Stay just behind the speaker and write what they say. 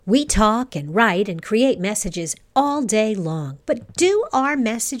We talk and write and create messages all day long, but do our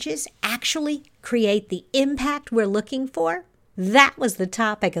messages actually create the impact we're looking for? That was the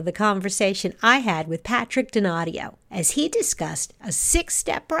topic of the conversation I had with Patrick Donadio as he discussed a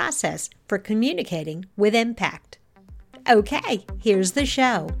 6-step process for communicating with impact. Okay, here's the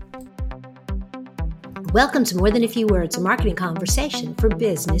show. Welcome to More Than a Few Words, a marketing conversation for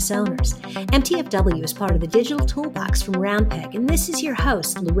business owners. MTFW is part of the Digital Toolbox from Roundpeg, and this is your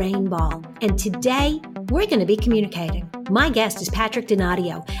host, Lorraine Ball. And today, we're going to be communicating. My guest is Patrick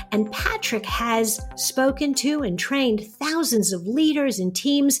Donadio, and Patrick has spoken to and trained thousands of leaders and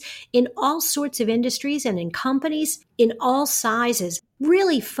teams in all sorts of industries and in companies in all sizes,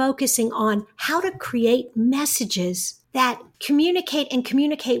 really focusing on how to create messages that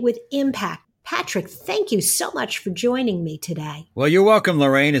communicate with impact. Patrick, thank you so much for joining me today. Well, you're welcome,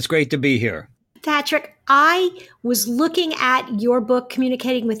 Lorraine. It's great to be here. Patrick, I was looking at your book,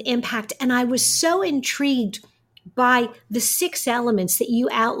 Communicating with Impact, and I was so intrigued by the 6 elements that you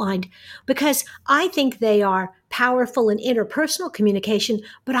outlined because I think they are powerful in interpersonal communication,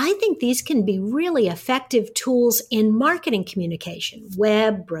 but I think these can be really effective tools in marketing communication,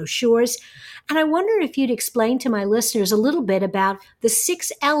 web, brochures. And I wonder if you'd explain to my listeners a little bit about the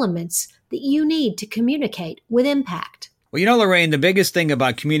 6 elements that you need to communicate with impact. Well, you know, Lorraine, the biggest thing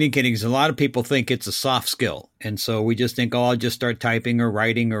about communicating is a lot of people think it's a soft skill. And so we just think, I'll just start typing or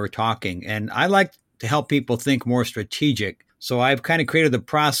writing or talking. And I like to help people think more strategic. So I've kind of created the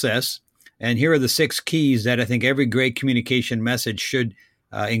process. And here are the 6 keys that I think every great communication message should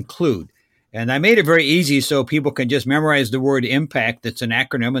include. And I made it very easy so people can just memorize the word impact. It's an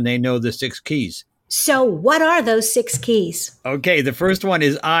acronym and they know the 6 keys. So what are those 6 keys? Okay, the first one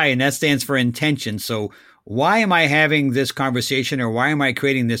is I, and that stands for intention. So why am I having this conversation or why am I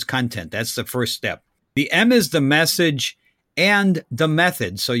creating this content? That's the first step. The M is the message and the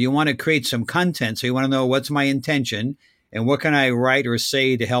method. So you want to create some content. So you want to know what's my intention and what can I write or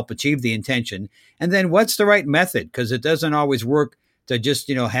say to help achieve the intention? And then what's the right method? Because it doesn't always work to just,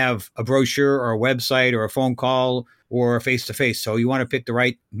 have a brochure or a website or a phone call or a face-to-face. So you want to pick the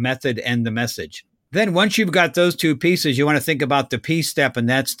right method and the message. Then once you've got those 2 pieces, you want to think about the P step, and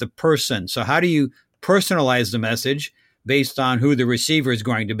that's the person. So how do you personalize the message based on who the receiver is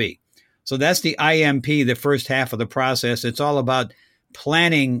going to be? So that's the IMP, the first half of the process. It's all about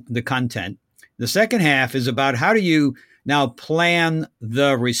planning the content. The second half is about how do you now plan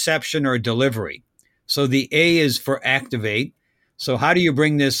the reception or delivery. So the A is for activate. So how do you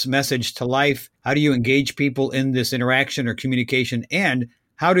bring this message to life? How do you engage people in this interaction or communication? And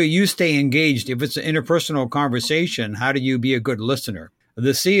how do you stay engaged? If it's an interpersonal conversation, how do you be a good listener?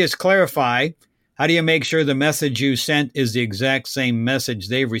 The C is clarify. How do you make sure the message you sent is the exact same message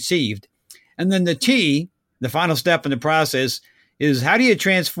they've received? And then the T, the final step in the process, is how do you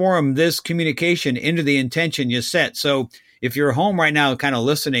transform this communication into the intention you set? So if you're home right now kind of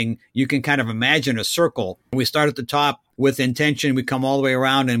listening, you can kind of imagine a circle. We start at the top with intention, we come all the way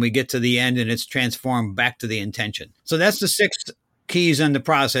around and we get to the end and it's transformed back to the intention. So that's the 6 keys in the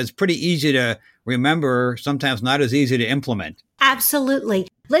process. Pretty easy to remember, sometimes not as easy to implement. Absolutely.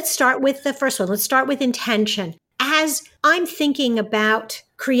 Let's start with the first one. Let's start with intention. As I'm thinking about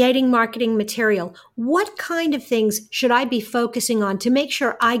creating marketing material, what kind of things should I be focusing on to make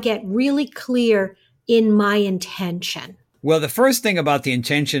sure I get really clear in my intention? Well, the first thing about the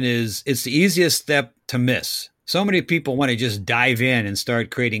intention is it's the easiest step to miss. So many people want to just dive in and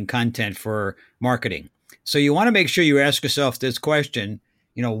start creating content for marketing. So you want to make sure you ask yourself this question,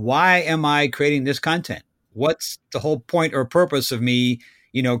 why am I creating this content? What's the whole point or purpose of me,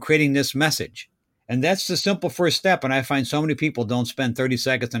 creating this message? And that's the simple first step. And I find so many people don't spend 30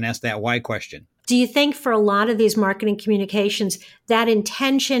 seconds and ask that why question. Do you think for a lot of these marketing communications, that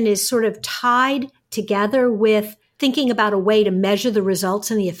intention is sort of tied together with thinking about a way to measure the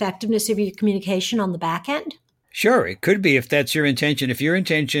results and the effectiveness of your communication on the back end? Sure, it could be if that's your intention. If your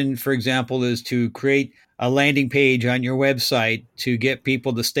intention, for example, is to create a landing page on your website to get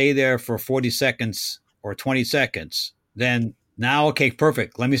people to stay there for 40 seconds or 20 seconds, then now, okay,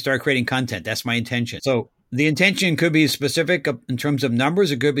 perfect. Let me start creating content. That's my intention. So the intention could be specific in terms of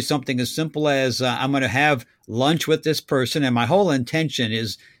numbers. It could be something as simple as I'm going to have lunch with this person. And my whole intention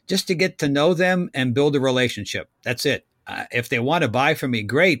is just to get to know them and build a relationship. That's it. If they want to buy from me,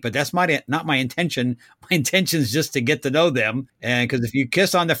 great, but that's not my intention. My intention is just to get to know them. And because if you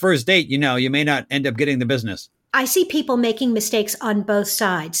kiss on the first date, you may not end up getting the business. I see people making mistakes on both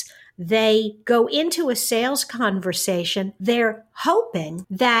sides. They go into a sales conversation. They're hoping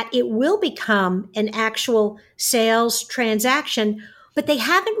that it will become an actual sales transaction, but they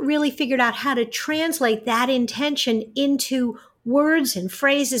haven't really figured out how to translate that intention into words and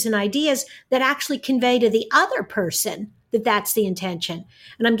phrases and ideas that actually convey to the other person that that's the intention.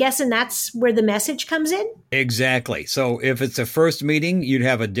 And I'm guessing that's where the message comes in? Exactly. So if it's a first meeting, you'd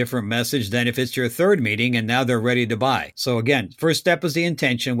have a different message than if it's your third meeting and now they're ready to buy. So again, first step is the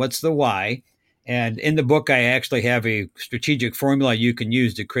intention. What's the why? And in the book, I actually have a strategic formula you can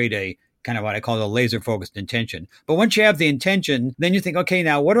use to create a kind of what I call a laser focused intention. But once you have the intention, then you think, okay,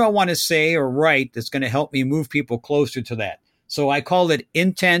 now what do I want to say or write that's going to help me move people closer to that? So I call it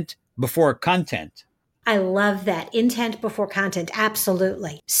intent before content. I love that. Intent before content.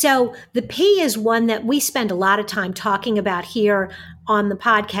 Absolutely. So the P is one that we spend a lot of time talking about here on the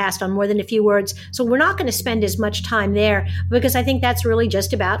podcast on More Than a Few Words. So we're not going to spend as much time there because I think that's really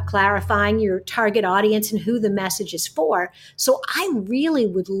just about clarifying your target audience and who the message is for. So I really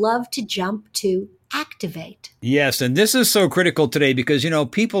would love to jump to activate. Yes. And this is so critical today because,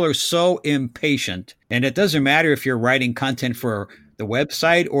 people are so impatient, and it doesn't matter if you're writing content for the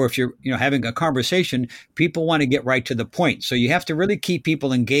website or if you're, having a conversation, people want to get right to the point. So you have to really keep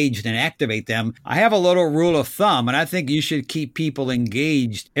people engaged and activate them. I have a little rule of thumb, and I think you should keep people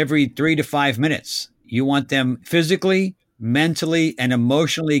engaged every 3 to 5 minutes. You want them physically, mentally, and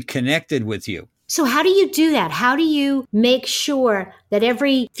emotionally connected with you. So how do you do that? How do you make sure that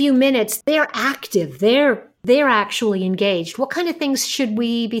every few minutes they're active, they're actually engaged? What kind of things should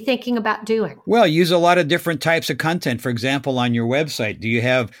we be thinking about doing? Well, use a lot of different types of content. For example, on your website, do you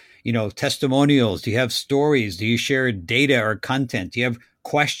have, testimonials? Do you have stories? Do you share data or content? Do you have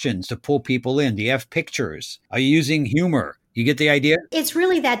questions to pull people in? Do you have pictures? Are you using humor? You get the idea? It's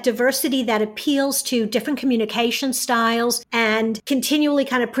really that diversity that appeals to different communication styles and continually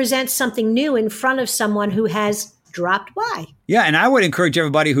kind of presents something new in front of someone who has dropped by. Yeah, and I would encourage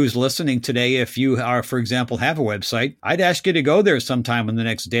everybody who's listening today, if you are, for example, have a website, I'd ask you to go there sometime in the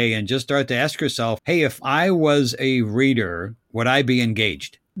next day and just start to ask yourself, hey, if I was a reader, would I be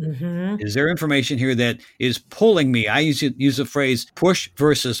engaged? Mm-hmm. Is there information here that is pulling me? I use the phrase push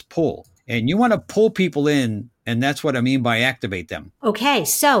versus pull. And you want to pull people in, and that's what I mean by activate them. Okay,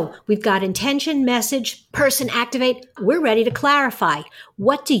 so we've got intention, message, person, activate. We're ready to clarify.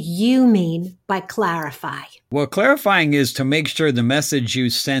 What do you mean by clarify? Well, clarifying is to make sure the message you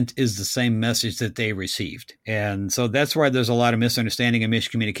sent is the same message that they received. And so that's why there's a lot of misunderstanding and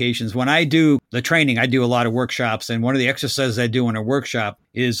miscommunications. When I do the training, I do a lot of workshops. And one of the exercises I do in a workshop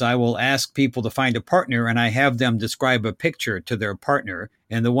is I will ask people to find a partner, and I have them describe a picture to their partner.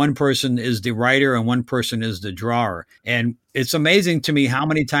 And the one person is the writer and one person is the drawer. And it's amazing to me how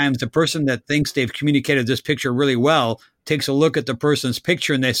many times the person that thinks they've communicated this picture really well takes a look at the person's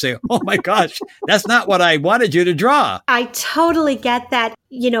picture and they say, oh my gosh, that's not what I wanted you to draw. I totally get that.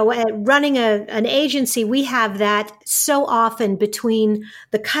 Running an agency, we have that so often between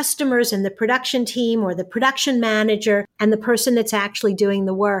the customers and the production team or the production manager and the person that's actually doing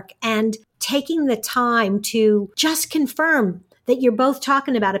the work, and taking the time to just confirm that you're both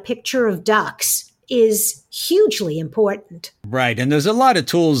talking about a picture of ducks is hugely important. Right. And there's a lot of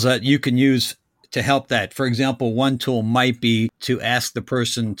tools that you can use to help that. For example, one tool might be to ask the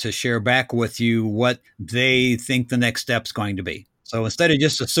person to share back with you what they think the next step's going to be. So instead of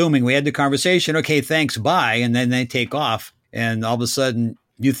just assuming we had the conversation, okay, thanks, bye, and then they take off, and all of a sudden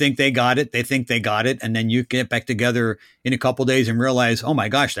you think they got it, they think they got it, and then you get back together in a couple of days and realize, oh my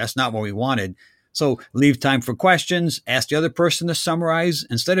gosh, that's not what we wanted. So leave time for questions, ask the other person to summarize.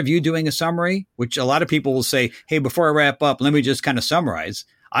 Instead of you doing a summary, which a lot of people will say, hey, before I wrap up, let me just kind of summarize.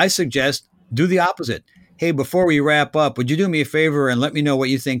 I suggest do the opposite. Hey, before we wrap up, would you do me a favor and let me know what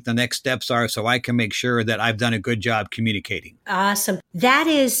you think the next steps are so I can make sure that I've done a good job communicating? Awesome. That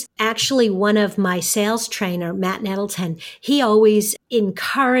is actually one of my sales trainer, Matt Nettleton. He always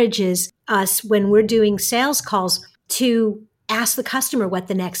encourages us when we're doing sales calls to ask the customer what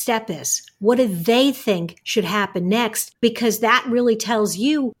the next step is. What do they think should happen next? Because that really tells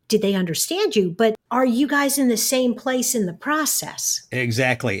you, did they understand you? But are you guys in the same place in the process?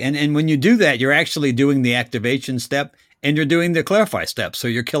 Exactly. And when you do that, you're actually doing the activation step and you're doing the clarify step. So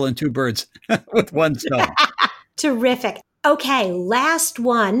you're killing two birds with one stone. Terrific. Okay, last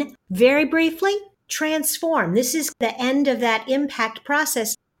one. Very briefly, transform. This is the end of that impact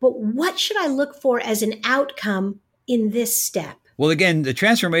process. But what should I look for as an outcome in this step? Well, again, the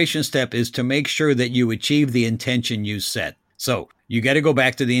transformation step is to make sure that you achieve the intention you set. So you got to go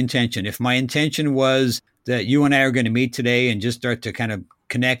back to the intention. If my intention was that you and I are going to meet today and just start to kind of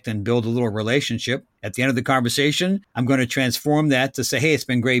connect and build a little relationship, at the end of the conversation, I'm going to transform that to say, hey, it's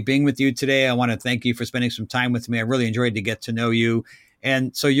been great being with you today. I want to thank you for spending some time with me. I really enjoyed to get to know you.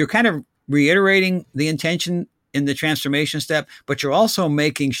 And so you're kind of reiterating the intention in the transformation step, but you're also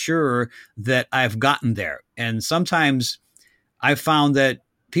making sure that I've gotten there. And sometimes I found that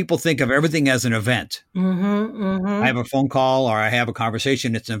people think of everything as an event. I have a phone call or I have a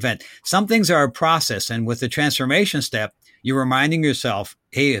conversation. It's an event. Some things are a process. And with the transformation step, you're reminding yourself,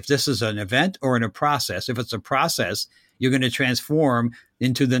 hey, if this is an event or in a process, if it's a process, you're going to transform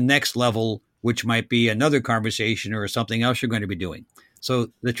into the next level, which might be another conversation or something else you're going to be doing. So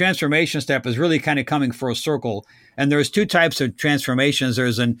the transformation step is really kind of coming full circle. And there's two types of transformations.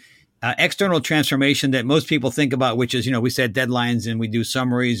 There's an external transformation that most people think about, which is, we set deadlines and we do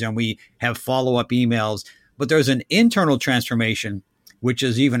summaries and we have follow-up emails. But there's an internal transformation, which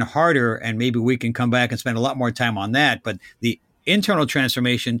is even harder. And maybe we can come back and spend a lot more time on that. But the internal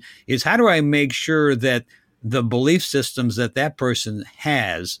transformation is, how do I make sure that the belief systems that person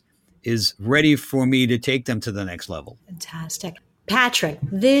has is ready for me to take them to the next level? Fantastic. Patrick,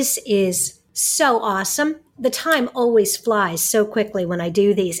 this is so awesome. The time always flies so quickly when I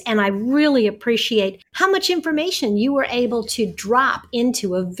do these, and I really appreciate how much information you were able to drop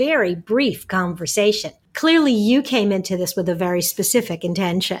into a very brief conversation. Clearly, you came into this with a very specific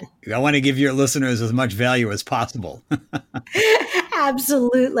intention. I want to give your listeners as much value as possible.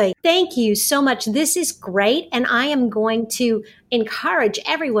 Absolutely. Thank you so much. This is great. And I am going to encourage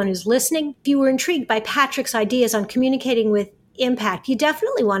everyone who's listening. If you were intrigued by Patrick's ideas on communicating with impact, you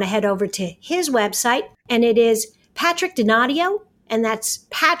definitely want to head over to his website. And it is Patrick Donadio. And that's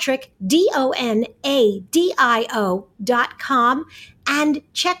Patrick, DONADIO.com. And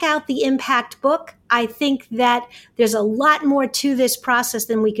check out the Impact book. I think that there's a lot more to this process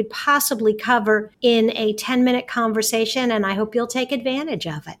than we could possibly cover in a 10-minute conversation, and I hope you'll take advantage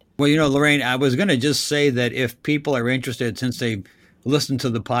of it. Well, Lorraine, I was going to just say that if people are interested, since they listen to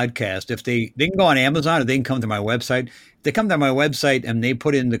the podcast, if they can go on Amazon or they can come to my website. If they come to my website and they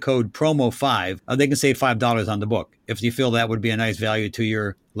put in the code promo5, they can save $5 on the book, if you feel that would be a nice value to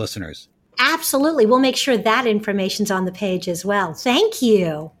your listeners. Absolutely. We'll make sure that information's on the page as well. Thank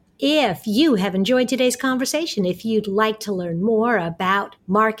you. If you have enjoyed today's conversation, if you'd like to learn more about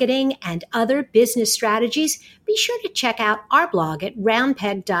marketing and other business strategies, be sure to check out our blog at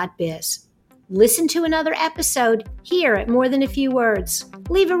roundpeg.biz. Listen to another episode here at More Than a Few Words.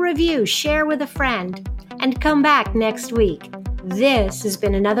 Leave a review, share with a friend, and come back next week. This has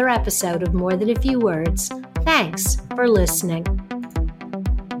been another episode of More Than a Few Words. Thanks for listening.